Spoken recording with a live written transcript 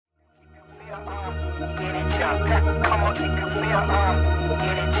chop. Come on, keep your fear on.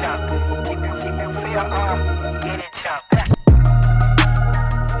 Get it chop. Keep your fear on. Get it chop.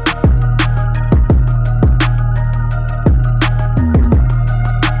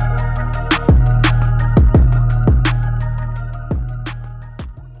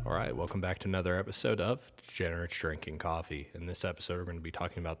 All right, welcome back to another episode of Degenerates Drinking Coffee. In this episode, we're going to be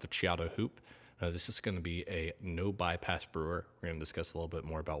talking about the Ceado Hoop. Now, this is going to be a no-bypass brewer. We're going to discuss a little bit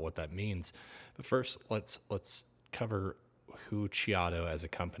more about what that means. But first, let's cover who Ceado as a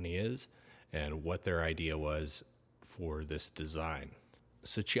company is and what their idea was for this design.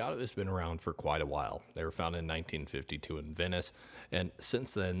 So Ceado has been around for quite a while. They were founded in 1952 in Venice, and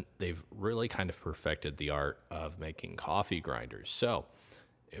since then, they've really kind of perfected the art of making coffee grinders. So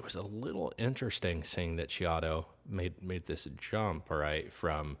it was a little interesting seeing that Ceado made this jump, all right,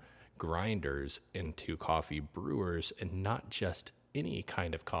 from grinders into coffee brewers, and not just any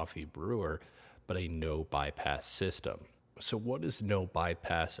kind of coffee brewer, but a no bypass system. So what is no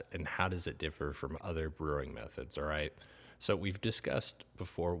bypass and how does it differ from other brewing methods, all right? So we've discussed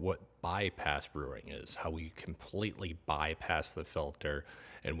before what bypass brewing is, how we completely bypass the filter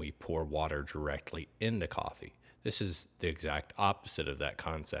and we pour water directly into coffee. This is the exact opposite of that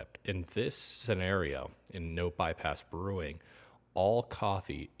concept. In this scenario, in no bypass brewing, all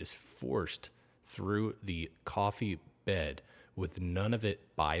coffee is forced through the coffee bed with none of it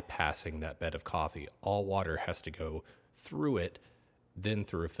bypassing that bed of coffee. All water has to go through it, then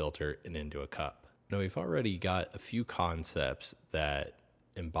through a filter and into a cup. Now, we've already got a few concepts that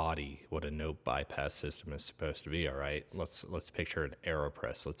embody what a no bypass system is supposed to be, all right? Let's picture an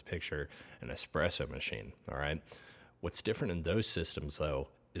AeroPress. Let's picture an espresso machine, all right? What's different in those systems, though,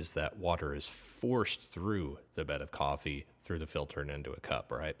 is that water is forced through the bed of coffee, through the filter and into a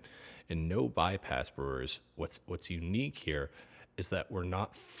cup, right? In no bypass brewers, what's unique here is that we're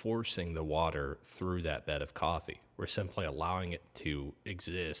not forcing the water through that bed of coffee. We're simply allowing it to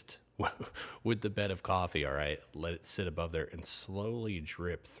exist with the bed of coffee, all right? Let it sit above there and slowly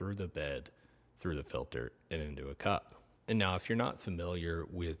drip through the bed, through the filter, and into a cup. And now, if you're not familiar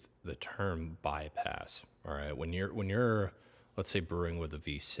with the term bypass, all right, when you're let's say brewing with a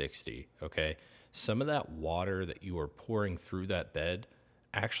V60, okay, some of that water that you are pouring through that bed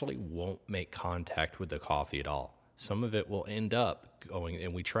actually won't make contact with the coffee at all. Some of it will end up going,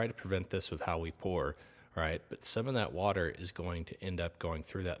 and we try to prevent this with how we pour, right? But some of that water is going to end up going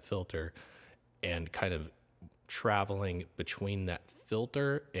through that filter and kind of traveling between that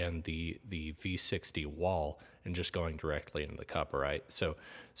filter and the V60 wall and just going directly into the cup, right? So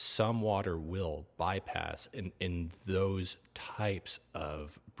some water will bypass in those types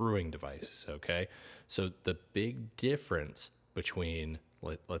of brewing devices, okay? So the big difference between,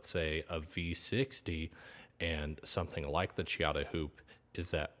 let's say, a V60 and something like the Ceado Hoop is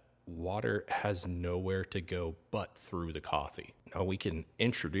that water has nowhere to go but through the coffee. Now, we can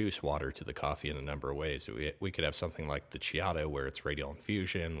introduce water to the coffee in a number of ways. We could have something like the Ceado where it's radial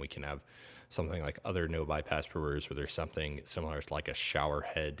infusion. We can have something like other no bypass brewers where there's something similar to like a shower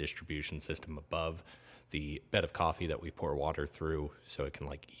head distribution system above the bed of coffee that we pour water through so it can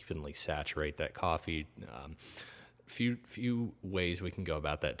like evenly saturate that coffee. Few ways we can go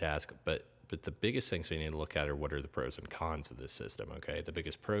about that task, but the biggest things we need to look at are what are the pros and cons of this system, okay? The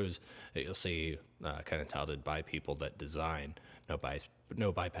biggest pros that you'll see kind of touted by people that design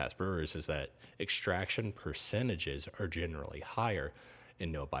no bypass brewers is that extraction percentages are generally higher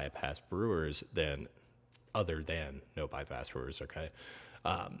in no bypass brewers than no bypass brewers, okay?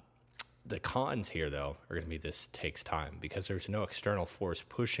 The cons here, though, are going to be this takes time because there's no external force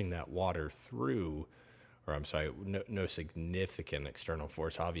pushing that water through, or I'm sorry, no significant external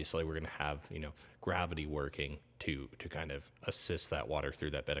force. Obviously, we're going to have, gravity working to kind of assist that water through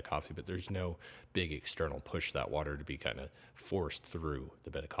that bed of coffee, but there's no big external push that water to be kind of forced through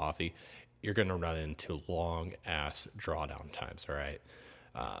the bed of coffee. You're going to run into long-ass drawdown times, all right?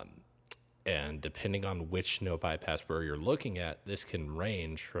 And depending on which no bypass brewer you're looking at, this can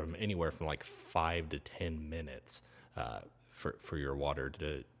range from anywhere from like 5 to 10 minutes for your water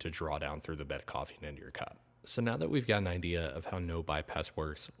to draw down through the bed of coffee and into your cup. So now that we've got an idea of how no bypass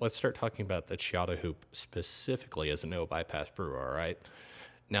works, let's start talking about the Ceado Hoop specifically as a no bypass brewer, all right?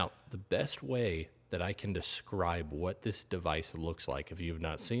 Now, the best way that I can describe what this device looks like, if you've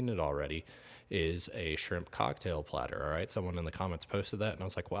not seen it already, is a shrimp cocktail platter, all right? Someone in the comments posted that, and I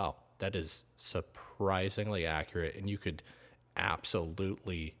was like, wow, that is surprisingly accurate, and you could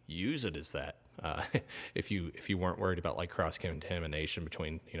absolutely use it as that. If you weren't worried about like cross contamination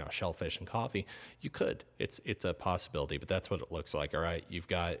between shellfish and coffee, you could. It's a possibility, but that's what it looks like. All right, you've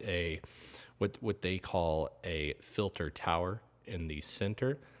got what they call a filter tower in the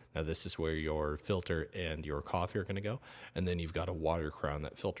center. Now, this is where your filter and your coffee are going to go. And then you've got a water crown.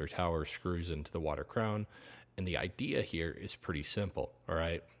 That filter tower screws into the water crown. And the idea here is pretty simple, all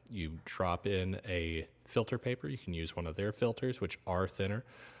right? You drop in a filter paper. You can use one of their filters, which are thinner,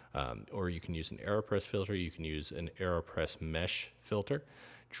 or you can use an AeroPress filter. You can use an AeroPress mesh filter.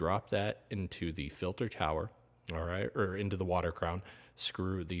 Drop that into the filter tower, all right, or into the water crown.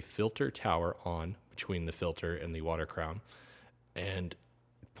 Screw the filter tower on between the filter and the water crown, and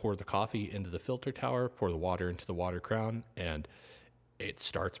pour the coffee into the filter tower, pour the water into the water crown, and it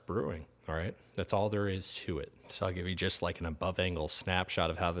starts brewing. All right. That's all there is to it. So I'll give you just like an above angle snapshot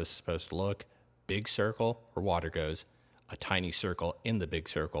of how this is supposed to look. Big circle where water goes, a tiny circle in the big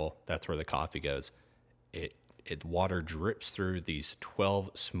circle. That's where the coffee goes. It water drips through these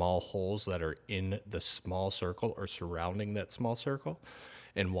 12 small holes that are in the small circle or surrounding that small circle.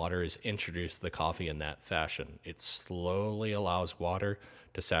 And water is introduced to the coffee in that fashion. It slowly allows water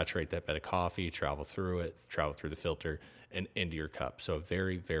to saturate that bed of coffee, travel through the filter, and into your cup. So a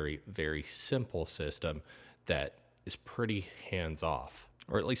very, very, very simple system that is pretty hands-off,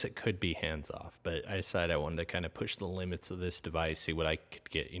 or at least it could be hands-off. But I decided I wanted to kind of push the limits of this device, see what I could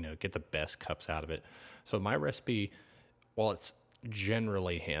get the best cups out of it. So my recipe, while it's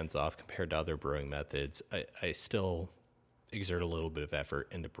generally hands-off compared to other brewing methods, I still exert a little bit of effort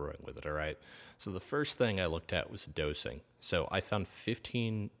into brewing with it, all right? So the first thing I looked at was dosing. So I found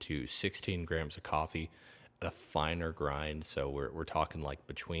 15 to 16 grams of coffee at a finer grind. So we're talking like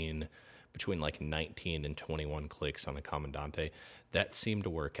between like 19 and 21 clicks on a Commandante. That seemed to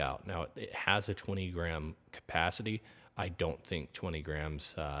work out. Now, it has a 20-gram capacity. I don't think 20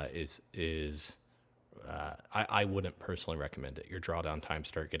 grams is I wouldn't personally recommend it. Your drawdown times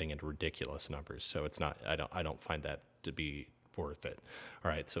start getting into ridiculous numbers. So it's not, I don't find that to be worth it. All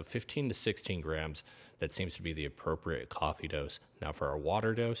right, so 15 to 16 grams, that seems to be the appropriate coffee dose. Now for our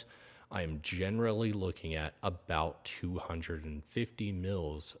water dose, I am generally looking at about 250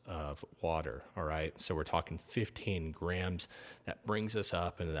 mils of water, all right? So we're talking 15 grams. That brings us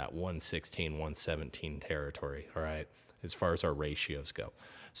up into that 116, 117 territory, all right, as far as our ratios go.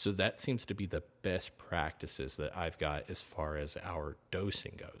 So that seems to be the best practices that I've got as far as our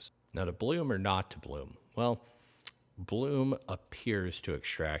dosing goes. Now, to bloom or not to bloom? Well, bloom appears to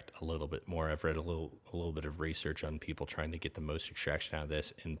extract a little bit more. I've read a little bit of research on people trying to get the most extraction out of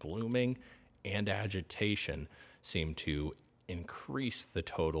this, and blooming and agitation seem to increase the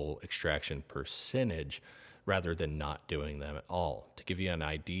total extraction percentage rather than not doing them at all. To give you an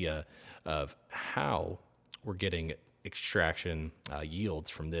idea of how we're getting extraction yields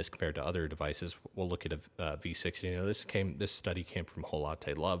from this compared to other devices, we'll look at a V60. This study came from Whole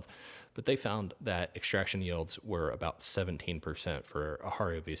Latte Love, but they found that extraction yields were about 17% for a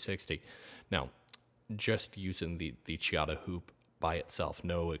Hario V60. Now, just using the Ceado Hoop by itself,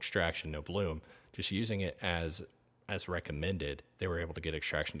 no extraction, no bloom, just using it as recommended, they were able to get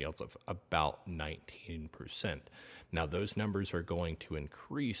extraction yields of about 19%. Now, those numbers are going to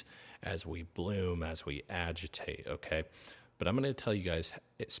increase as we bloom, as we agitate, okay? But I'm going to tell you guys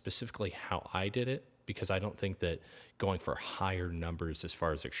specifically how I did it, because I don't think that going for higher numbers as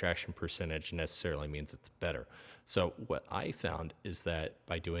far as extraction percentage necessarily means it's better. So what I found is that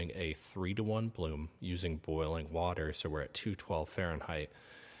by doing a 3-to-1 bloom using boiling water, so we're at 212 Fahrenheit,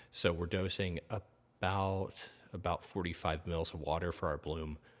 so we're dosing about 45 mils of water for our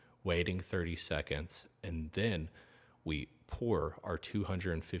bloom, waiting 30 seconds, and then we pour our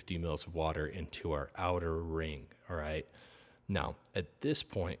 250 mils of water into our outer ring, all right? Now, at this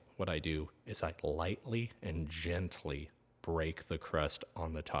point, what I do is I lightly and gently break the crust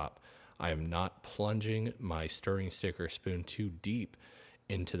on the top. I am not plunging my stirring stick or spoon too deep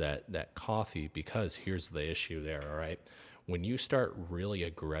into that coffee, because here's the issue there, all right? When you start really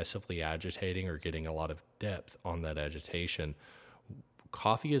aggressively agitating or getting a lot of depth on that agitation,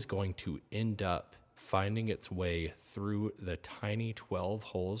 coffee is going to end up finding its way through the tiny 12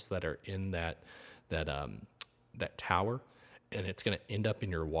 holes that are in that tower, and it's going to end up in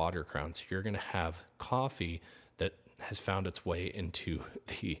your water crown. So you're going to have coffee that has found its way into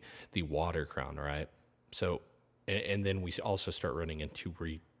the water crown, all right? So, and then we also start running into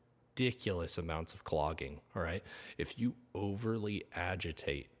ridiculous amounts of clogging, all right? If you overly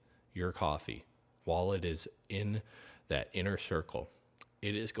agitate your coffee while it is in that inner circle,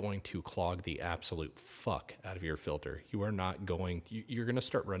 it is going to clog the absolute fuck out of your filter. You're going to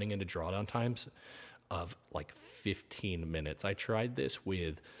start running into drawdown times of like 15 minutes. I tried this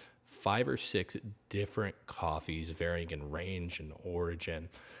with 5 or 6 different coffees, varying in range and origin,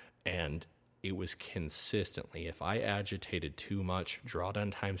 and it was consistently, if I agitated too much,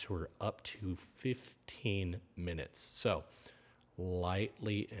 drawdown times were up to 15 minutes. So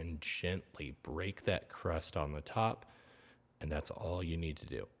lightly and gently break that crust on the top, and that's all you need to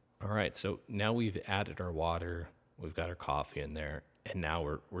do. All right, so now we've added our water, we've got our coffee in there, and now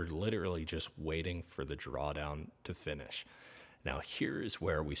we're literally just waiting for the drawdown to finish. Now here is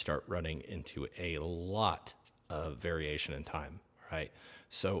where we start running into a lot of variation in time, right?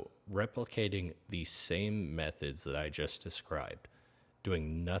 So replicating the same methods that I just described,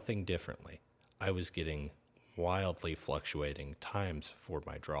 doing nothing differently, I was getting wildly fluctuating times for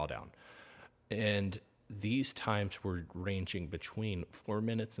my drawdown. And these times were ranging between 4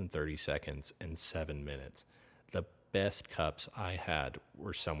 minutes and 30 seconds and 7 minutes. The best cups I had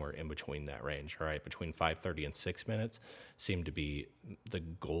were somewhere in between that range, all right? Between 5:30 and 6 minutes seemed to be the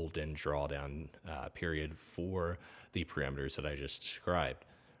golden drawdown period for the parameters that I just described,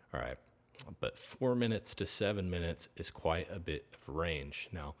 all right? But 4 minutes to 7 minutes is quite a bit of range.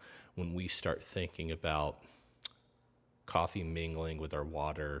 Now, when we start thinking about coffee mingling with our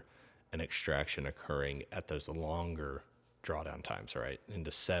water and extraction occurring at those longer drawdown times, right,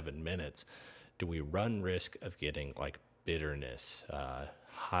 into 7 minutes, do we run risk of getting like bitterness,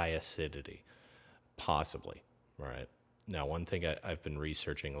 high acidity? Possibly, right? Now, one thing I've been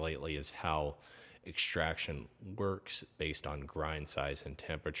researching lately is how extraction works based on grind size and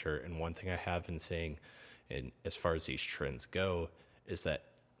temperature. And one thing I have been seeing, and as far as these trends go, is that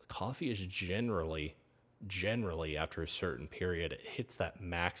coffee is generally after a certain period, it hits that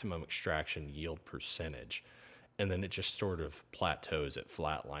maximum extraction yield percentage, and then it just sort of plateaus, it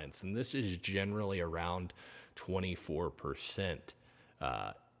flatlines. And this is generally around 24%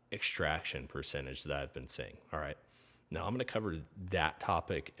 extraction percentage that I've been seeing. All right. Now I'm going to cover that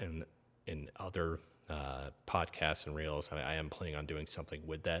topic in other podcasts and reels. I am planning on doing something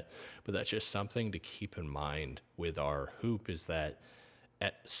with that, but that's just something to keep in mind with our hoop, is that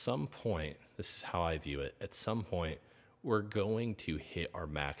at some point, this is how I view it, at some point, we're going to hit our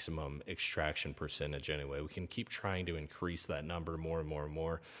maximum extraction percentage anyway. We can keep trying to increase that number more and more and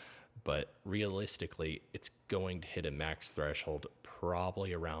more, but realistically, it's going to hit a max threshold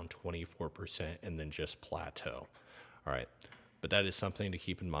probably around 24% and then just plateau. All right, but that is something to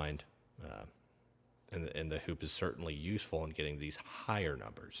keep in mind. And the hoop is certainly useful in getting these higher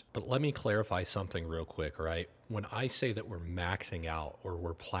numbers. But let me clarify something real quick, right? When I say that we're maxing out or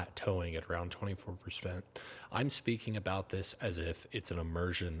we're plateauing at around 24%, I'm speaking about this as if it's an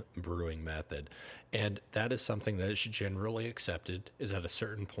immersion brewing method. And that is something that is generally accepted, is at a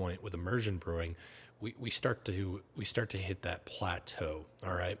certain point with immersion brewing, we start to hit that plateau,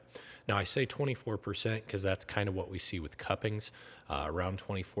 all right? Now, I say 24% because that's kind of what we see with cuppings. Around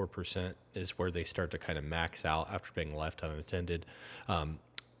 24% is where they start to kind of max out after being left unattended.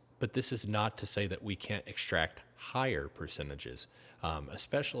 But this is not to say that we can't extract higher percentages,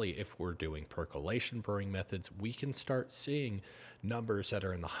 especially if we're doing percolation brewing methods. We can start seeing numbers that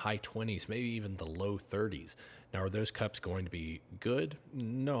are in the high 20s, maybe even the low 30s. Now, are those cups going to be good?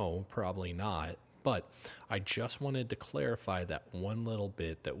 No, probably not. But I just wanted to clarify that one little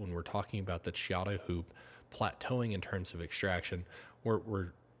bit, that when we're talking about the Ceado Hoop plateauing in terms of extraction,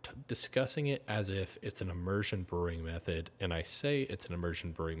 we're discussing it as if it's an immersion brewing method. And I say it's an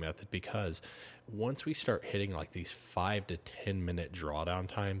immersion brewing method because once we start hitting like these 5 to 10 minute drawdown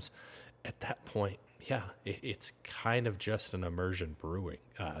times, at that point, yeah, it's kind of just an immersion brewing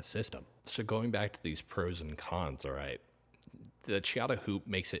system. So going back to these pros and cons, all right, the Ceado Hoop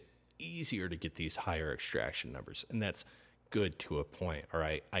makes it easier to get these higher extraction numbers, and that's good to a point, all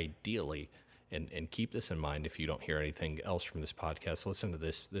right? Ideally, and keep this in mind if you don't hear anything else from this podcast, listen to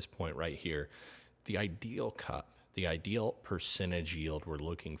this point right here. The ideal cup, the ideal percentage yield we're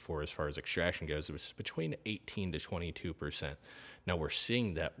looking for as far as extraction goes, it was between 18 to 22%. Now we're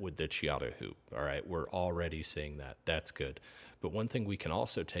seeing that with the Ceado Hoop, all right? We're already seeing that. That's good. But one thing we can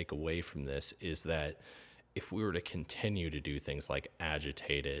also take away from this is that if we were to continue to do things like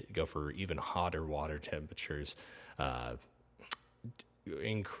agitate it, go for even hotter water temperatures,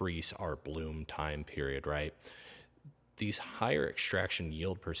 increase our bloom time period, right? These higher extraction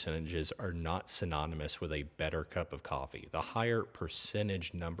yield percentages are not synonymous with a better cup of coffee. The higher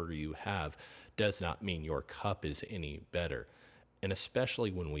percentage number you have does not mean your cup is any better. And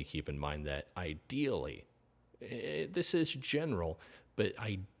especially when we keep in mind that ideally, this is general, but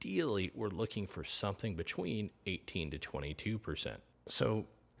ideally, we're looking for something between 18 to 22%. So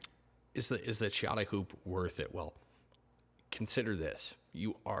is the Ceado Hoop worth it? Well, consider this.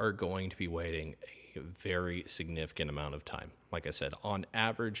 You are going to be waiting a very significant amount of time. Like I said, on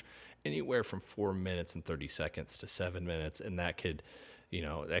average, anywhere from 4 minutes and 30 seconds to 7 minutes, and that could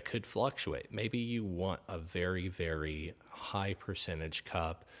fluctuate. Maybe you want a very, very high percentage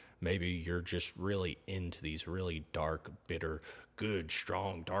cup, Maybe you're just really into these really dark, bitter, good,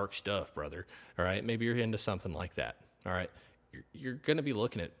 strong, dark stuff, brother. All right. Maybe you're into something like that. All right. You're going to be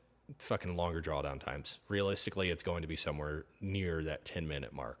looking at fucking longer drawdown times. Realistically, it's going to be somewhere near that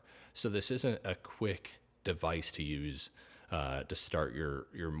 10-minute mark. So this isn't a quick device to use to start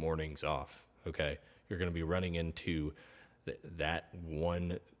your mornings off. Okay. You're going to be running into that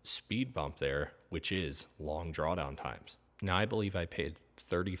one speed bump there, which is long drawdown times. Now, I believe I paid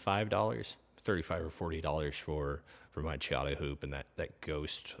 $35 or $40 for my Ceado Hoop and that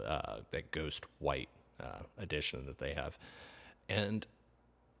ghost white edition that they have. And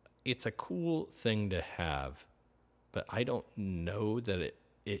it's a cool thing to have, but I don't know that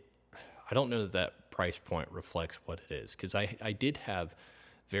I don't know that price point reflects what it is, because I did have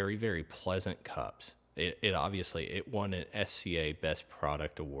very, very pleasant cups. It obviously it won an SCA Best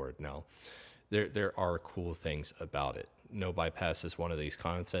Product Award. Now, there are cool things about it. No bypass is one of these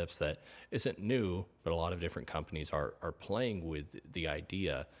concepts that isn't new, but a lot of different companies are playing with the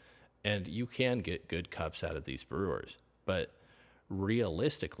idea, and you can get good cups out of these brewers, but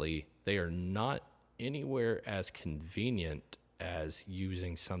realistically, they are not anywhere as convenient as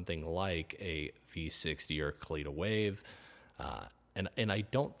using something like a V60 or Kalita Wave. And I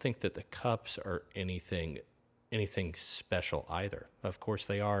don't think that the cups are anything special either. Of course,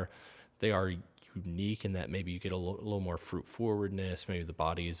 they are unique in that maybe you get a little more fruit forwardness, maybe the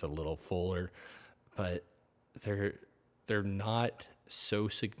body is a little fuller, but they're not so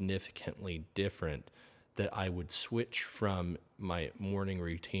significantly different that I would switch from my morning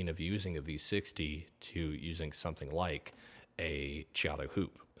routine of using a V60 to using something like a Ceado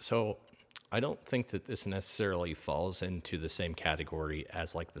Hoop. So I don't think that this necessarily falls into the same category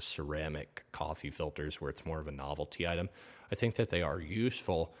as like the ceramic coffee filters where it's more of a novelty item. I think that they are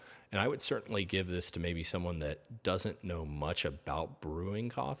useful, and I would certainly give this to maybe someone that doesn't know much about brewing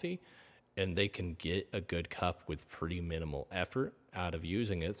coffee, and they can get a good cup with pretty minimal effort out of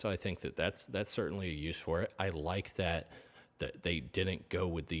using it. So I think that that's certainly a use for it. I like that they didn't go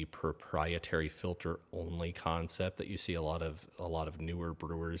with the proprietary filter only concept that you see a lot of newer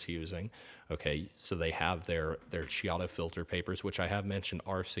brewers using. Okay, so they have their Ceado filter papers, which I have mentioned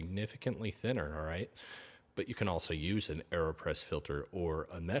are significantly thinner, all right? But you can also use an AeroPress filter or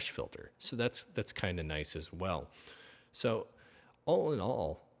a mesh filter. So that's kind of nice as well. So all in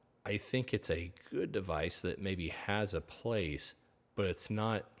all, I think it's a good device that maybe has a place, but it's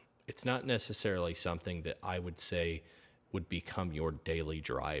not necessarily something that I would say would become your daily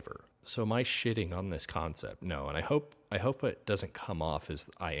driver. So am I shitting on this concept? No, and I hope it doesn't come off as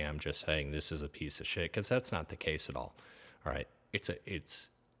I am just saying this is a piece of shit, because that's not the case at all. All right, it's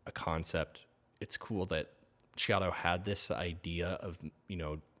a concept. It's cool that Ceado had this idea of,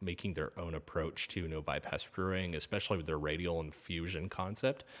 making their own approach to no bypass brewing, especially with their radial infusion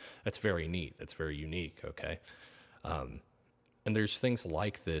concept. That's very neat. That's very unique. Okay. And there's things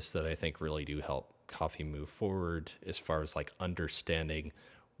like this that I think really do help coffee move forward as far as like understanding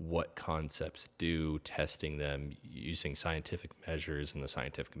what concepts do, testing them, using scientific measures and the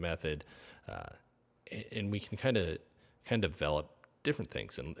scientific method. And we can kind of develop different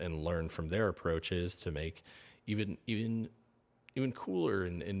things and learn from their approaches to make even cooler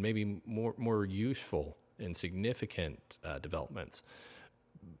and maybe more useful and significant developments.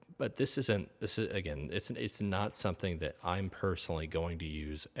 But it's not something that I'm personally going to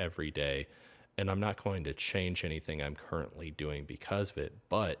use every day, and I'm not going to change anything I'm currently doing because of it,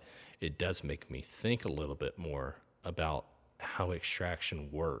 but it does make me think a little bit more about how extraction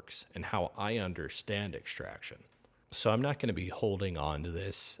works and how I understand extraction. So I'm not going to be holding on to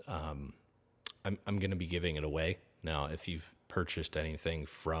this. I'm going to be giving it away. Now, if you've purchased anything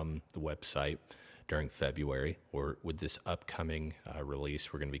from the website during February or with this upcoming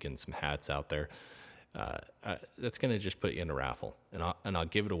release, we're going to be getting some hats out there. That's going to just put you in a raffle, and I'll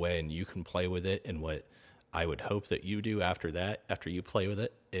give it away, and you can play with it. And what I would hope that you do after you play with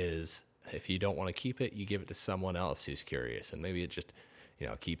it, is if you don't want to keep it, you give it to someone else who's curious, and maybe it just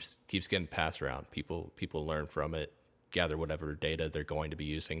keeps getting passed around. People learn from it, gather whatever data they're going to be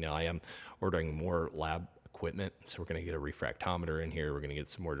using. Now, I am ordering more lab equipment, so we're going to get a refractometer in here. We're going to get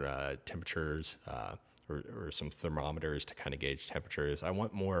some more temperatures or some thermometers to kind of gauge temperatures. I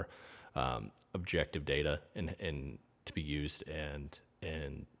want more objective data and to be used,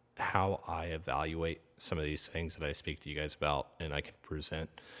 and how I evaluate some of these things that I speak to you guys about, and I can present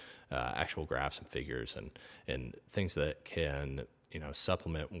actual graphs and figures and things that can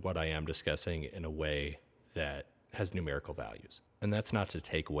supplement what I am discussing in a way that has numerical values. And that's not to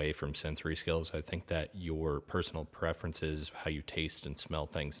take away from sensory skills. I think that your personal preferences, how you taste and smell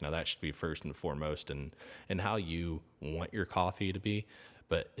things, now that should be first and foremost, and how you want your coffee to be.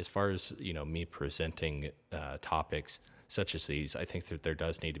 But as far as, me presenting topics such as these, I think that there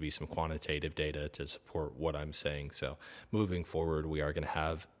does need to be some quantitative data to support what I'm saying. So moving forward, we are going to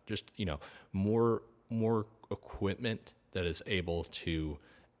have just, more equipment that is able to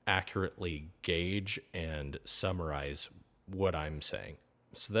accurately gauge and summarize what I'm saying.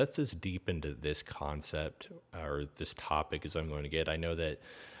 So that's as deep into this concept or this topic as I'm going to get. I know that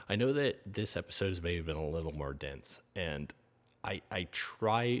this episode has maybe been a little more dense, and I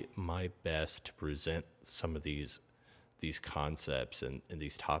try my best to present some of these concepts and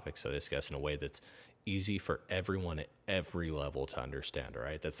these topics that I discuss in a way that's easy for everyone at every level to understand. All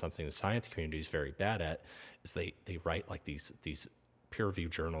right, that's something the science community is very bad at. Is they write like these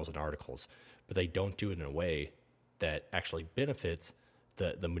peer-reviewed journals and articles, but they don't do it in a way that actually benefits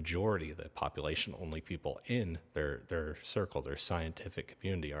the majority of the population, only people in their circle, their scientific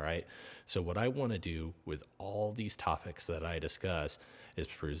community. All right. So what I want to do with all these topics that I discuss is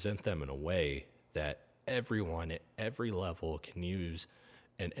present them in a way that everyone at every level can use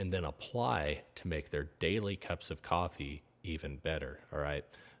and then apply to make their daily cups of coffee even better. All right.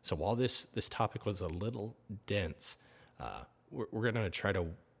 So while this topic was a little dense, we're going to try to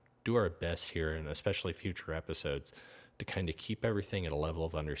do our best here, and especially future episodes, to kind of keep everything at a level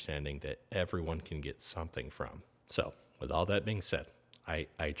of understanding that everyone can get something from. So with all that being said, I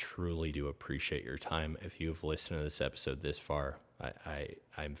truly do appreciate your time. If you've listened to this episode this far,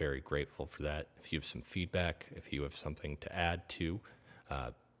 I'm very grateful for that. If you have some feedback, if you have something to add to,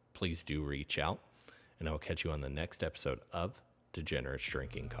 please do reach out, and I'll catch you on the next episode of Degenerates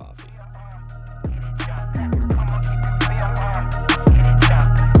Drinking Coffee.